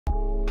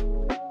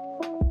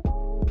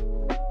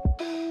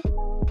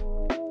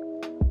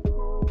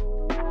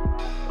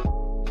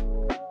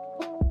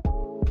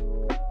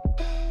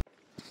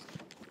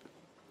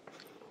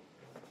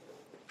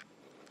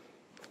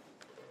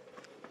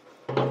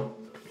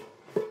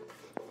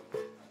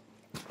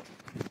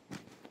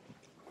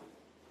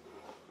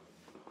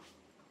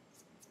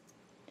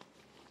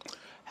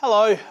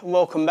Hello and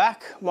welcome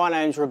back. My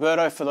name's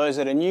Roberto for those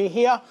that are new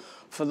here.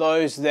 For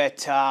those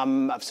that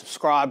have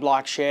subscribed,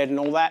 liked, shared and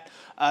all that,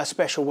 a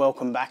special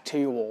welcome back to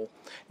you all.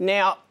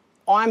 Now,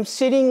 I'm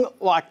sitting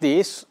like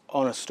this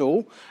on a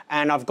stool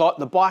and I've got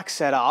the bike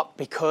set up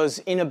because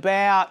in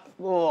about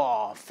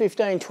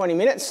 15-20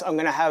 minutes I'm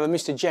going to have a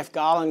Mr. Jeff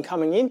Garland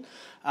coming in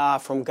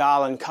from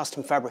Garland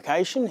Custom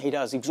Fabrication. He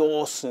does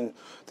exhausts and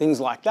things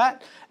like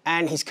that,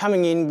 and he's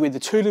coming in with the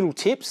two little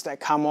tips that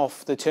come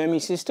off the Termi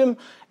system,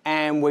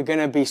 and we're going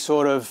to be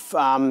sort of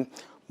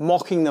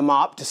mocking them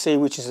up to see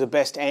which is the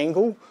best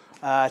angle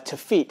to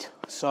fit.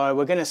 So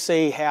we're going to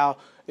see how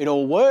it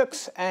all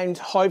works, and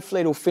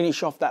hopefully it'll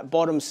finish off that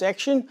bottom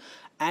section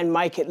and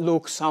make it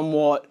look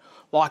somewhat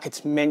like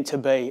it's meant to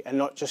be and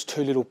not just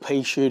two little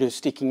pea shooters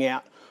sticking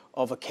out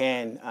of a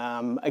can.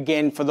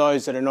 Again, for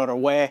those that are not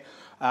aware,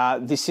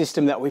 this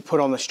system that we put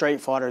on the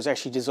Streetfighter is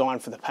actually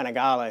designed for the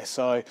Panigale.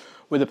 So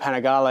with the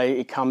Panigale,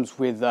 it comes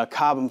with a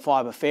carbon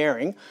fibre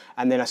fairing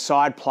and then a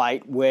side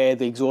plate where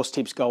the exhaust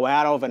tips go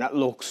out of, and it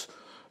looks,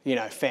 you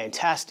know,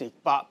 fantastic.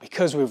 But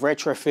because we've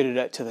retrofitted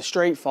it to the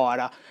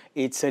Streetfighter,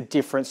 it's a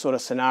different sort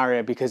of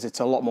scenario because it's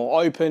a lot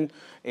more open.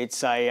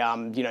 It's a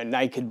you know,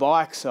 naked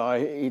bike, so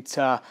it's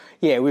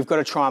yeah, we've got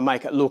to try and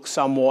make it look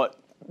somewhat,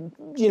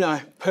 you know,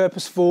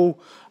 purposeful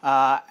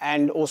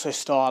and also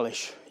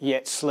stylish,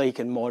 yet sleek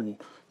and modern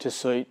to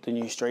suit the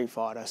new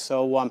Streetfighter.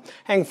 So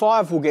hang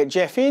five, we'll get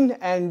Jeff in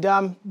and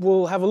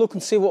we'll have a look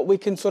and see what we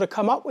can sort of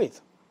come up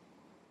with.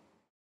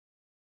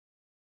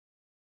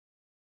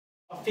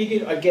 I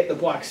figured I'd get the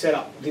bike set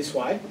up this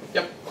way.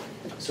 Yep.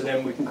 So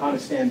then we can kind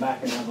of stand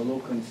back and have a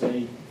look and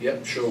see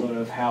sort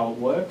of how it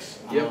works.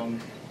 Yep.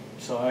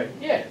 So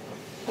yeah.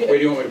 Where do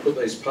you want me to put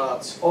these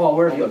parts? Oh,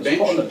 we're on the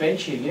bench? On the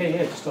bench here,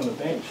 yeah, just on the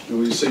bench.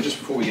 We'll see just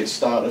before we get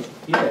started.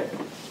 Yeah.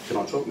 Can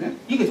I talk now?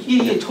 You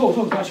can, talk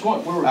as much as you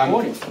want. We're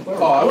recording.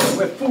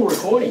 We're full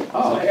recording.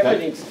 Oh, so okay.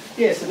 Everything's,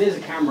 yeah, so there's a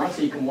camera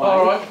so you can wave.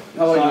 All right.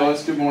 Hello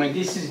guys, good morning.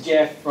 This is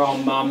Jeff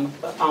from,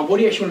 what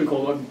do you actually want to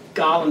call it?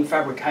 Garland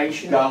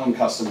Fabrication? Garland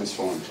Custom is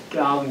fine.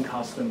 Garland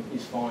Custom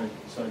is fine,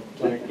 so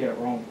don't get it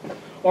wrong.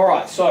 All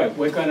right, so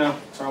we're going to,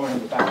 sorry, I went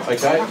to the back.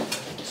 Okay.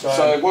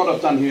 So what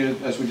I've done here,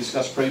 as we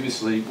discussed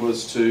previously,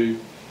 was to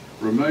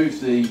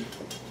remove the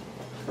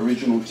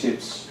original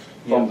tips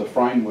from the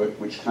framework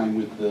which came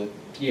with the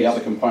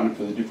other component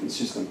for the different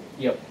system.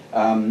 Yep.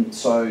 What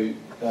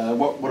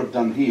I've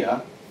done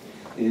here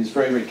is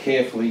very, very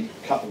carefully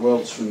cut the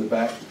welds from the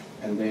back,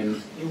 and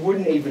then... You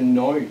wouldn't even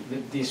know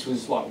that this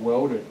was like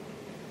welded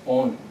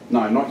on.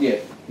 No, not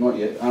yet, not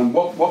yet.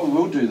 What we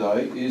will do though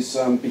is,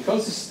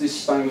 because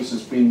this stainless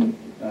has been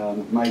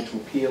made to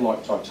appear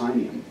like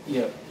titanium,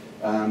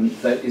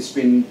 that it's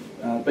been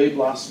bead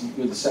blasted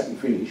with a satin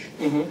finish,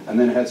 and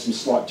then it had some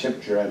slight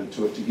temperature added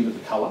to it to give it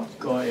the colour.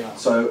 Got ya.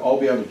 So I'll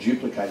be able to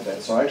duplicate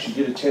that. So I actually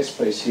did a test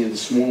piece here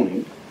this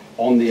morning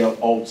on the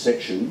old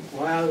section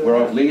where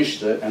I've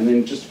linished it and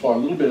then just applied a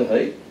little bit of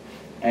heat,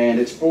 and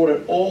it's brought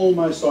it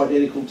almost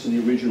identical to the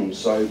original.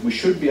 So we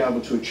should be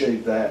able to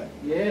achieve that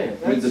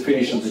with the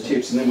finish of the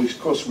tips, and then of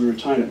course we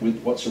retain it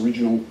with what's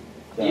original.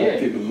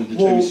 With the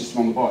Termi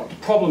system on the bike. The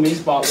problem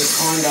is, but we're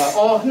kind of...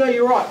 Oh, no,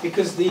 you're right,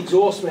 because the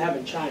exhaust we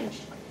haven't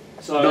changed.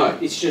 So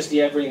it's just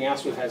everything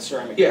else we've had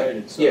ceramic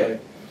coated. So.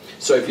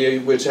 So if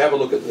you were to have a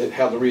look at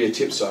how the rear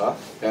tips are,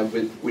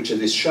 which are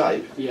this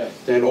shape,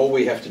 then all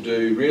we have to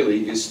do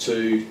really is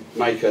to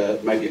make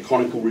maybe a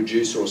conical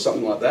reducer or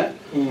something like that.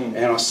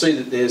 And I see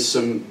that there's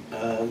some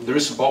there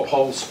is some bolt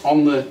holes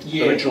on the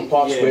original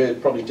pipes where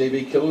probably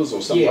DB killers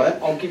or something like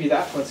that. I'll give you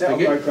that. I'll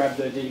go grab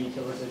the DB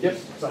killers.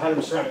 So I had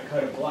them ceramic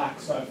coated black.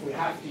 So if we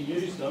have to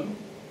use them,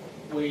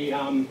 they're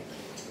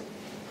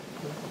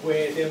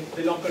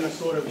not going to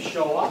sort of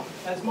show up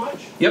as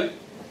much. Yep.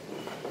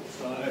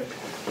 So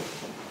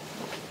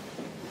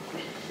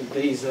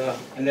these are,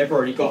 and they've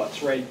already got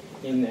thread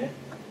in there.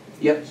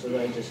 Yep. So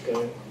they just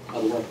go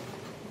other way.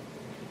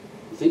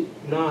 You think?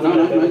 No,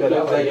 they go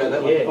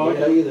that way. Oh,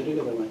 okay, yeah, they do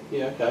go that way.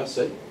 Yeah, okay, I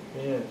see.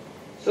 Yeah.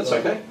 That's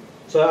okay.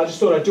 So I just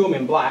thought I'd do them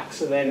in black,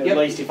 so then at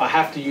least if I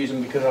have to use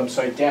them because I'm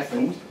so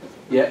deafened,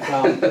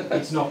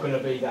 it's not going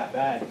to be that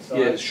bad. So,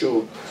 yeah,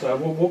 sure. So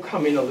we'll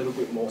come in a little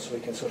bit more so we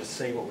can sort of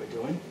see what we're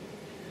doing.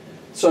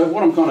 So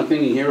what I'm kind of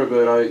thinking here,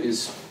 Roberto,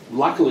 is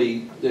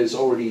luckily there's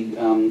already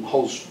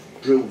holes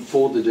drilled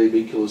for the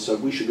DB killers, so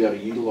we should be able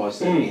to utilise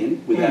that again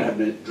without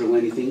having to drill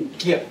anything.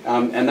 Yep.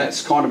 And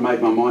that's kind of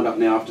made my mind up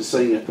now after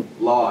seeing it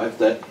live,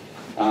 that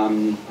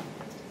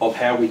of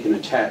how we can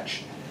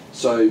attach.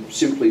 So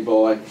simply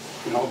by,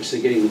 you know,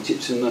 obviously getting the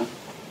tips in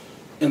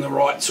the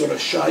right sort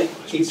of shape.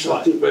 So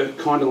I think we're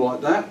kind of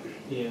like that.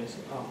 Yes,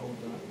 I'll hold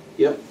that.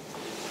 Yep.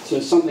 So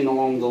something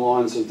along the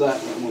lines of that.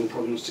 That one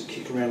probably wants to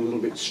kick around a little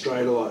bit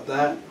straighter like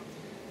that.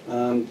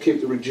 Keep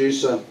the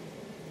reducer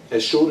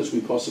as short as we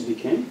possibly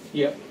can.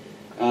 Yep.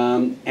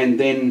 And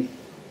then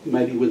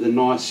maybe with a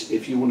nice,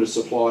 if you want to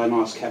supply a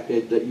nice cap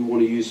head that you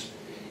want to use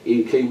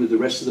in key with the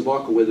rest of the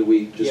bike, or whether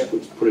we just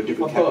put a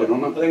different cap head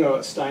on it. I think I've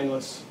got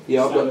stainless.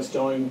 Yeah, stainless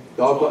dome. I've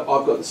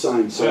got the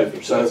same. So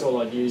that's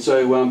all I'd use.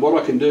 So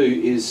what I can do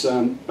is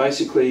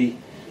basically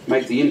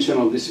make the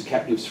internal of this a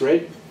captive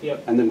thread,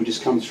 Yep. And then we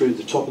just come through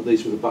the top of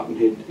these with a button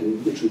head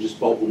and literally just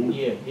bolt them on.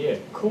 Yeah, yeah,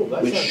 cool.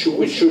 That which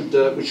sounds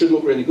should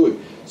look really good.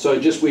 So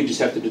we just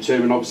have to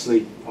determine.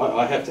 Obviously,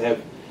 I have to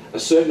have a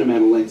certain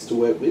amount of length to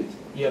work with.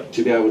 Yep.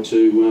 To be able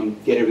to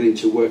get everything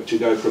to work, to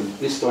go from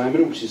this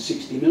diameter, which is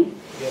 60 mil,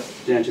 yep,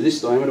 down to this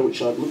diameter,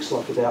 which looks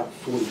like about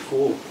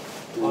 44.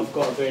 I've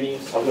got a vernier.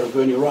 I've got a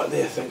vernier right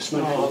there, thanks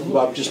mate. Oh,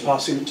 But just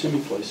passing it to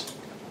me, please.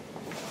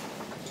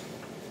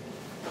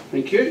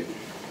 Thank you.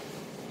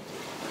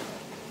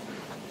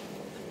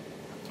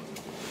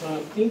 So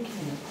I'm thinking,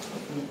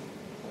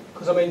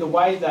 because I mean the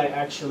way they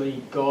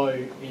actually go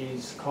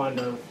is kind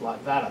of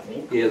like that, I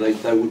think. Yeah,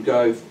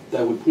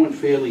 they would point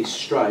fairly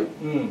straight.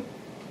 Mm.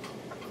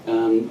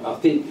 I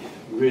think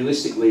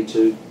realistically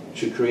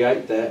to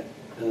create that,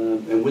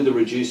 and with a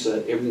reducer,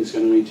 everything's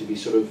going to need to be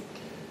sort of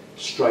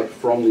straight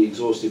from the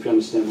exhaust, if you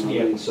understand what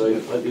I mean. So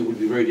it would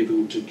be very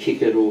difficult to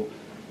kick it, or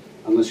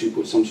unless you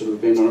put some sort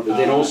of bend on it. But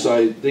then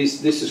also,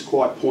 this is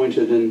quite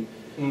pointed, and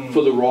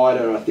for the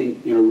rider, I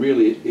think, you know,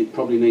 really it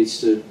probably needs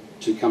to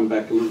come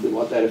back a little bit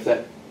like that, if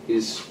that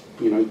is,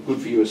 you know,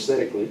 good for you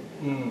aesthetically.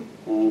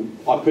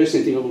 I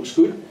personally think it looks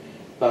good,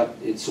 but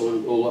it's sort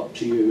of all up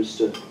to you as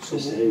to how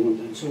you want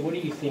to. So what do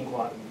you think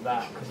like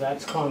that? Because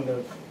that's kind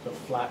of the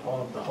flat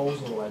of the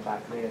holes all the way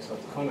back there, so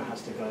it kind of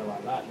has to go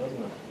like that,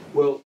 doesn't it?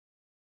 Well,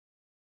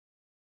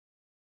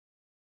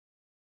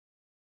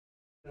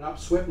 an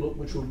upswept look,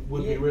 which would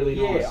be really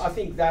nice. Yeah, I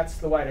think that's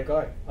the way to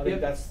go. I think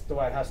that's the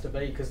way it has to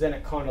be, because then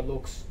it kind of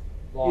looks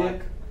like...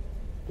 Yeah.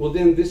 Well,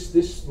 then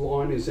this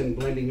line is then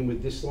blending in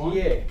with this line.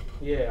 Yeah,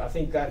 yeah, I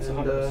think that's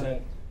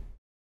 100%.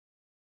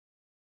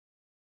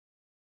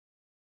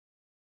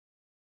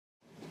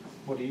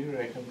 What do you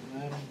reckon?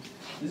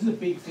 This is a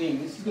big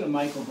thing. This is going to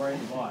make or break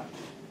the bike.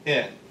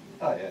 Yeah.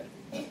 Oh, yeah.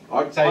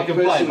 So you can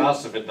blame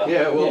us if it doesn't.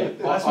 Yeah, well,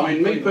 yeah, I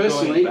mean, me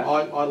personally,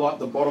 I like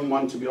the bottom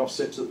one to be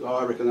offset.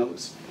 I reckon that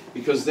looks,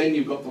 because then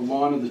you've got the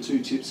line of the two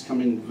tips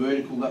coming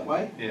vertical that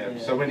way. Yeah.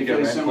 So when you go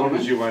around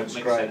corners, you won't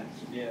scrape.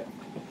 Yeah.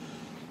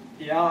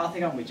 Yeah, I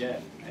think I'm with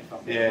Jeff.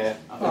 Yeah.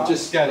 It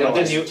just,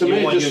 to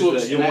me, it just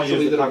looks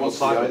naturally that it wants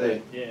to go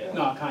there. Yeah.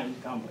 No, I can't use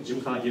gum.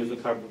 You can't use the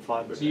carbon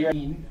fibre. So you're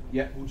in,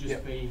 Yeah. will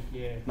just be,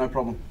 yeah. No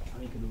problem. I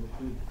think it'll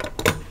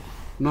look good.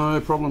 No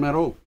problem at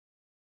all.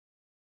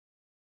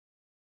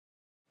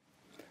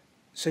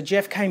 So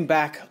Jeff came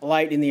back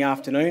late in the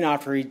afternoon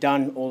after he'd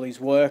done all his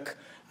work,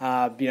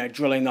 you know,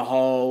 drilling the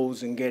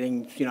holes and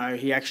getting, you know,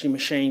 he actually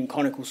machined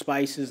conical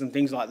spaces and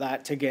things like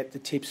that to get the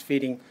tips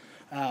fitting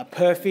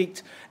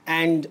perfect.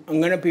 And I'm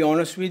going to be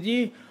honest with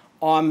you,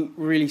 I'm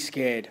really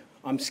scared.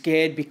 I'm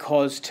scared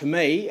because to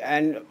me,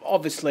 and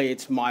obviously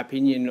it's my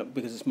opinion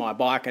because it's my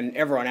bike and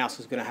everyone else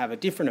is going to have a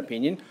different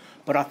opinion,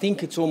 but I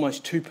think it's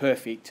almost too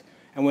perfect.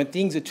 And when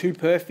things are too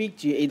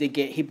perfect, you either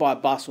get hit by a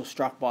bus or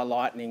struck by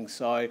lightning.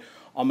 So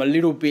I'm a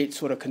little bit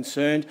sort of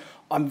concerned.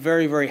 I'm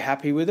very, very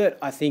happy with it.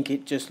 I think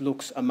it just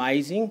looks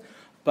amazing.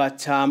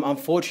 But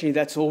unfortunately,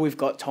 that's all we've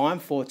got time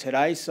for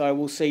today. So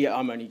we'll see.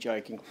 I'm only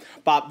joking.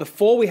 But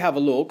before we have a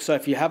look, so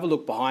if you have a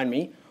look behind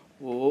me,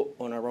 oh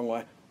no, wrong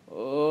way.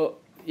 Oh,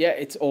 yeah,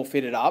 it's all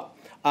fitted up.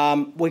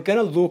 We're going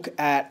to look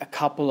at a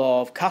couple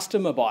of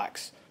customer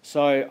bikes.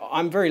 So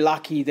I'm very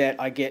lucky that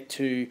I get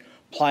to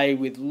play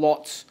with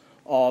lots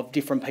of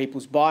different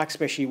people's bikes,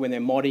 especially when they're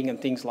modding and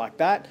things like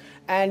that.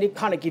 And it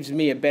kind of gives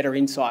me a better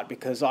insight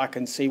because I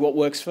can see what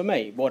works for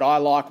me, what I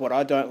like, what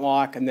I don't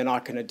like, and then I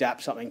can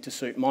adapt something to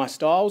suit my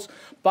styles.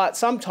 But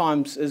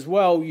sometimes as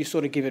well, you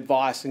sort of give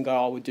advice and go,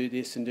 oh, we'll do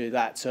this and do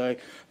that. So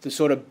the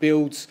sort of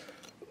builds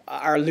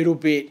are a little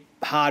bit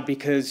hard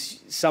because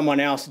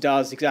someone else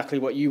does exactly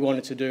what you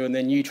wanted to do and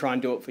then you try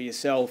and do it for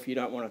yourself. You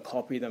don't want to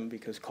copy them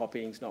because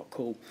copying's not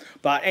cool.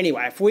 But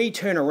anyway, if we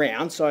turn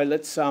around, so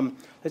let's turn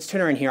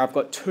around here. I've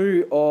got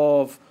two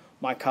of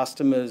my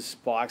customers'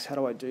 bikes. How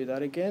do I do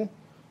that again?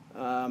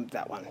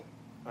 That one.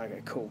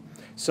 Okay, cool.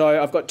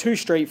 So I've got two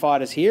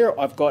Streetfighters here.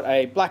 I've got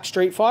a black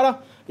Streetfighter.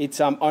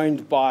 It's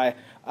owned by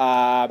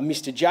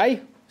Mr.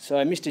 J. So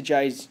Mr.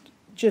 J's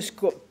just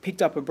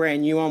picked up a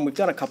brand new one. We've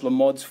done a couple of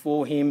mods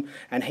for him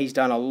and he's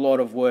done a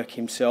lot of work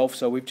himself.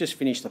 So we've just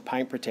finished the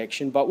paint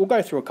protection, but we'll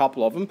go through a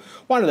couple of them.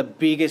 One of the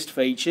biggest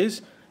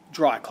features,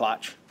 dry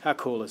clutch. How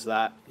cool is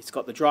that? It's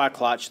got the dry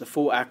clutch, the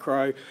full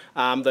acro.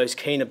 Those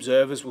keen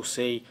observers will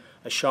see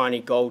a shiny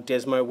gold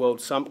Desmo World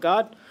sump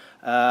guard.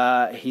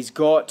 He's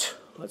got,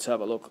 let's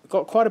have a look,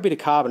 got quite a bit of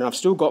carbon and I've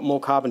still got more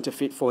carbon to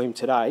fit for him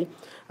today.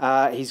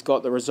 He's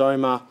got the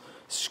Rizoma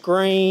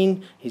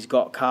screen, he's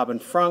got carbon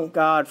front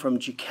guard from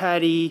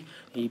Ducati,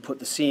 he put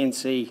the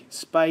CNC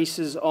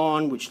spacers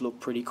on which look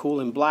pretty cool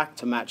in black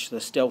to match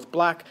the stealth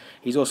black.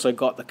 He's also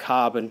got the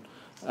carbon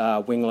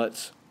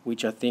winglets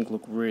which I think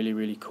look really,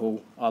 really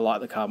cool. I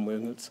like the carbon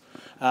winglets.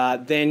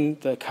 Then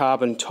the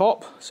carbon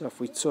top, so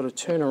if we sort of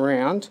turn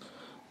around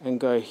and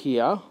go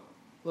here,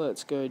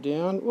 let's go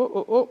down, whoa,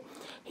 whoa, whoa.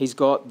 He's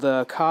got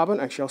the carbon,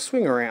 actually I'll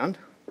swing around,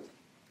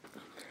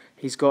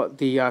 he's got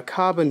the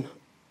carbon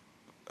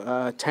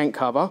tank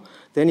cover,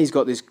 then he's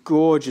got this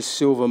gorgeous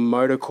silver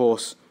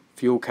Motorcourse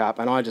fuel cap,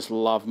 and I just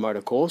love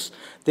Motorcourse.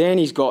 Then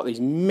he's got these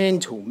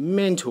mental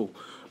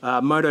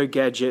Moto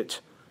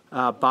Gadget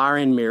bar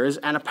end mirrors,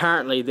 and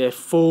apparently they're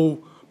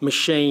full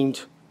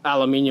machined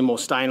aluminium or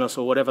stainless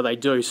or whatever they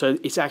do, so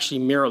it's actually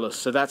mirrorless.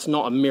 So that's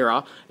not a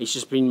mirror, it's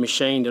just been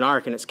machined, and I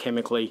reckon it's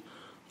chemically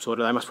sort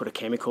of, they must put a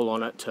chemical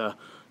on it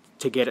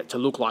to get it to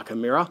look like a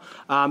mirror.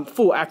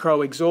 Full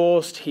acro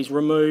exhaust. He's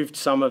removed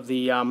some of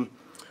the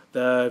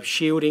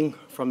shielding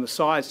from the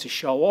sides to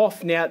show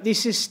off. Now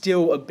this is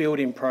still a build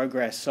in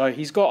progress, so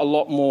he's got a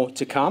lot more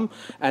to come,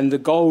 and the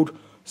gold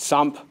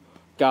sump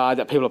guard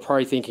that people are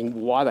probably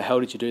thinking, why the hell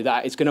did you do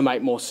that? It's going to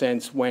make more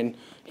sense when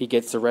he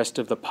gets the rest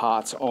of the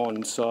parts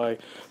on. So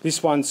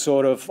this one's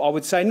sort of, I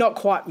would say, not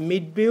quite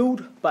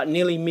mid-build, but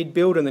nearly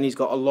mid-build, and then he's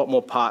got a lot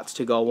more parts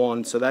to go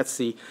on. So that's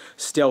the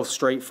Stealth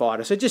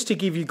Streetfighter. So just to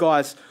give you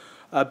guys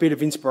a bit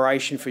of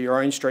inspiration for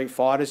your own Street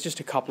Fighters,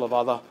 just a couple of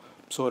other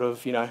sort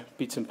of, you know,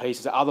 bits and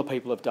pieces that other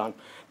people have done.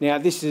 Now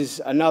this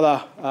is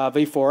another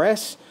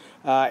V4S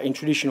in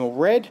traditional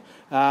red,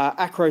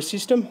 acro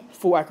system,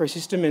 full acro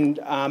system, and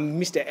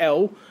Mr.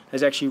 L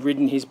has actually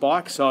ridden his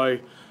bike, so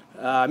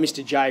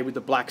Mr. J with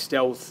the black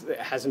Stealth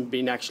hasn't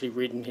been actually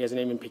ridden, he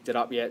hasn't even picked it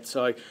up yet,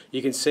 so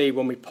you can see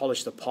when we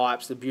polish the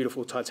pipes, the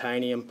beautiful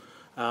titanium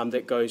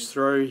that goes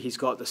through. He's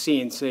got the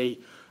CNC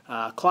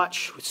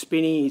clutch with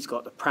spinning, he's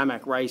got the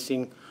Pramac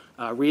Racing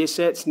rear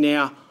sets.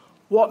 Now,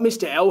 what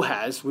Mr. L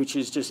has, which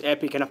is just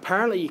epic, and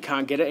apparently you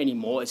can't get it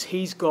anymore, is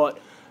he's got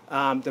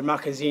the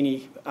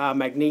Macazzini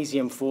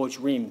magnesium forged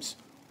rims,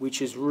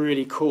 which is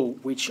really cool,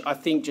 which I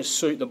think just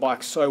suit the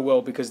bike so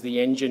well because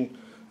the engine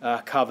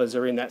covers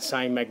are in that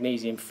same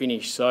magnesium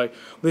finish. So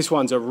this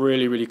one's a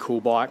really, really cool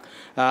bike.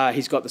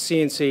 He's got the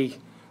CNC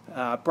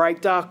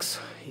brake ducts,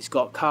 he's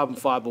got carbon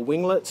fibre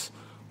winglets,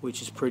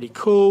 which is pretty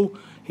cool.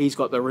 He's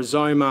got the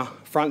Rizoma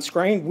front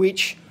screen,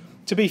 which,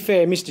 to be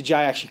fair, Mr. J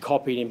actually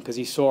copied him because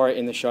he saw it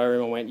in the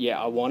showroom and went,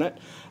 yeah, I want it.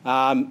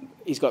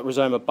 He's got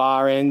Rizoma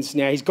bar ends.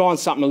 Now he's gone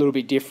something a little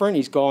bit different.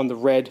 He's gone the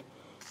red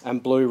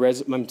and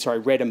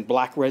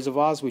black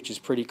reservoirs, which is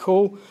pretty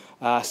cool.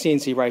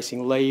 CNC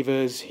racing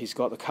levers. He's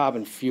got the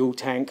carbon fuel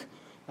tank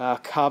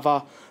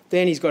cover.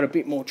 Then he's got a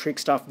bit more trick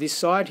stuff this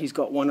side. He's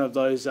got one of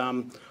those, I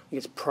think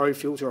it's Pro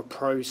Filter or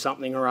Pro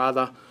something or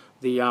other,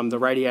 the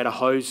radiator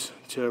hose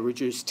to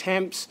reduce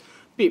temps.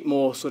 Bit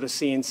more sort of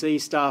CNC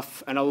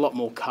stuff and a lot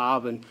more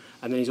carbon.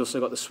 And then he's also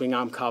got the swing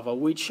arm cover,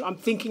 which I'm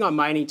thinking I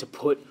may need to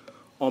put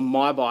on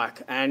my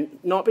bike, and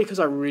not because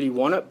I really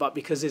want it, but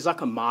because there's like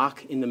a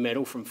mark in the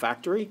metal from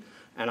factory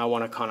and I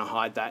want to kind of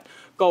hide that.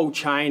 Gold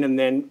chain, and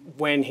then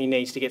when he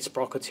needs to get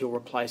sprockets, he'll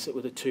replace it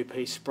with a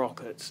two-piece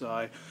sprocket.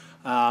 So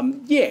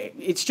yeah,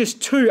 it's just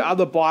two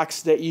other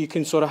bikes that you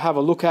can sort of have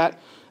a look at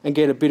and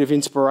get a bit of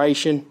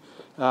inspiration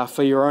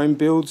for your own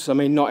builds. I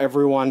mean, not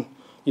everyone,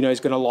 you know, is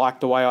going to like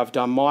the way I've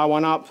done my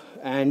one up,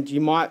 and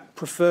you might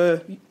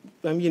prefer,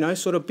 you know,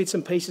 sort of bits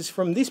and pieces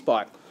from this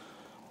bike.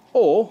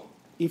 Or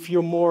if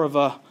you're more of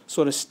a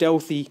sort of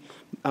stealthy,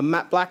 a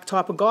matte black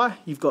type of guy,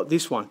 you've got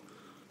this one.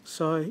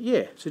 So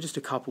yeah, so just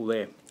a couple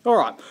there. All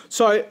right,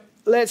 so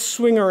let's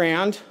swing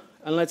around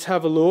and let's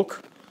have a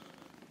look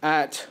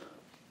at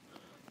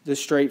the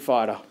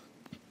Streetfighter.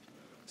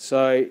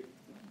 So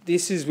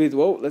this is with,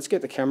 well, let's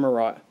get the camera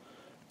right.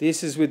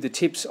 This is with the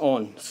tips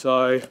on.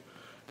 So,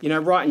 you know,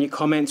 write in your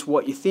comments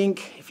what you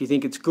think, if you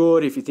think it's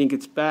good, if you think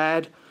it's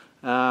bad,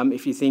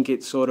 if you think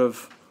it sort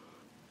of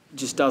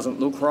just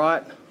doesn't look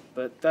right.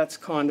 But that's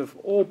kind of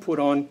all put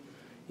on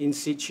in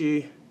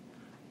situ.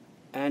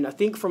 And I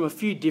think from a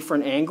few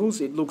different angles,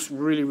 it looks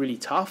really, really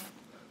tough.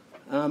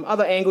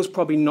 Other angles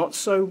probably not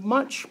so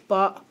much,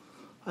 but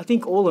I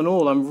think all in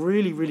all, I'm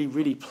really, really,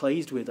 really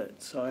pleased with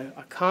it. So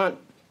I can't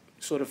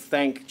sort of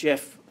thank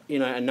Jeff, you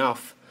know,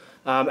 enough.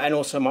 And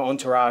also my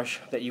entourage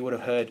that you would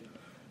have heard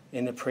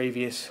in the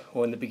previous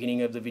or in the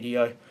beginning of the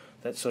video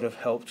that sort of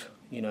helped,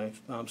 you know,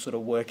 sort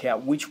of work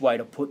out which way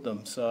to put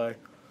them. So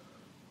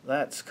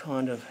that's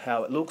kind of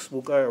how it looks.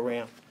 We'll go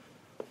around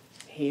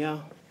here.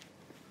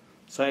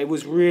 So it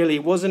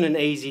wasn't an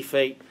easy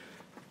feat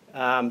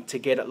to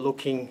get it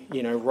looking,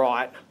 you know,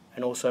 right,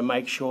 and also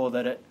make sure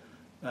that it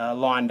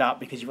lined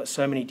up, because you've got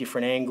so many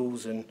different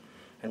angles and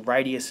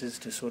radiuses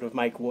to sort of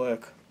make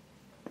work.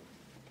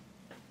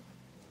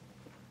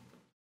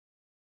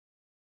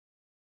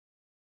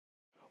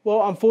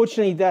 Well,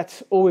 unfortunately,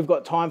 that's all we've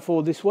got time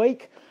for this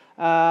week.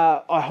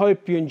 I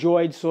hope you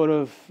enjoyed sort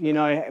of, you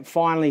know,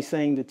 finally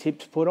seeing the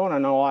tips put on. I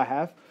know I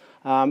have.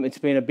 It's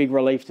been a big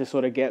relief to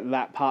sort of get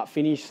that part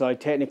finished. So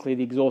technically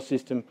the exhaust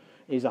system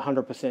is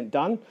 100%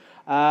 done.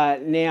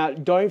 Now,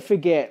 don't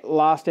forget,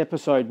 last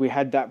episode we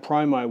had that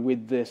promo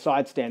with the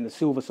side stand, the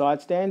silver side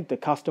stand, the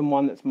custom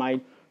one that's made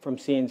from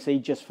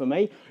CNC just for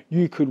me.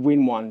 You could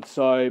win one.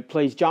 So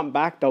please jump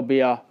back. There'll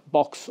be a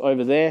box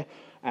over there,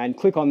 and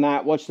click on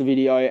that, watch the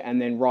video, and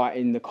then write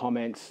in the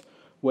comments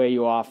where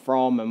you are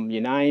from and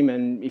your name,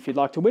 and if you'd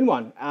like to win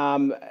one.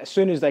 As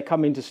soon as they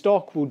come into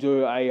stock, we'll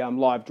do a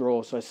live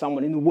draw. So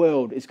someone in the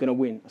world is going to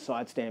win a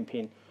side stand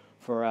pin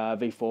for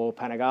V4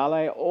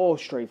 Panigale or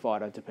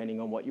Streetfighter, depending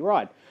on what you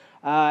ride.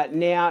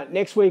 Now,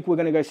 next week, we're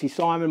going to go see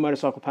Simon,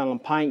 Motorcycle Panel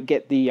and Paint,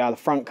 get the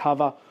front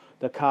cover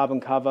the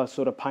carbon cover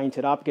sort of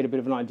painted up, get a bit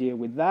of an idea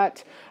with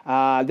that.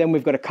 Then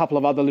we've got a couple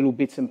of other little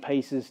bits and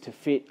pieces to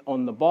fit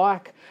on the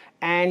bike,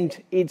 and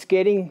I'm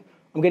getting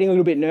a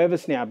little bit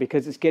nervous now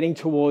because it's getting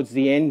towards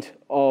the end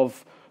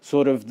of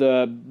sort of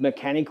the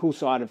mechanical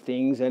side of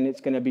things, and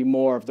it's going to be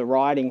more of the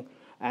riding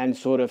and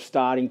sort of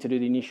starting to do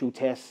the initial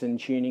tests and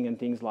tuning and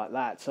things like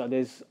that. So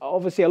there's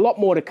obviously a lot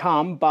more to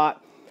come, but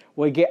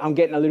I'm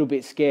getting a little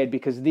bit scared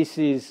because this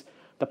is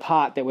the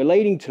part that we're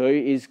leading to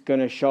is going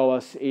to show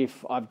us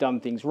if I've done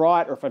things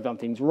right or if I've done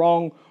things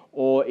wrong,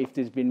 or if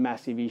there's been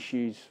massive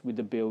issues with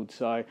the build.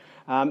 So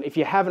if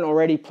you haven't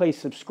already, please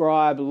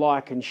subscribe,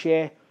 like and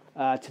share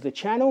to the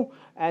channel,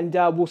 and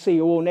we'll see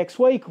you all next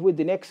week with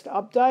the next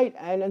update.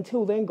 And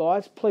until then,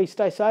 guys, please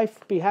stay safe,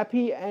 be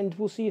happy, and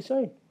we'll see you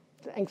soon.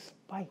 Thanks,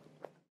 bye.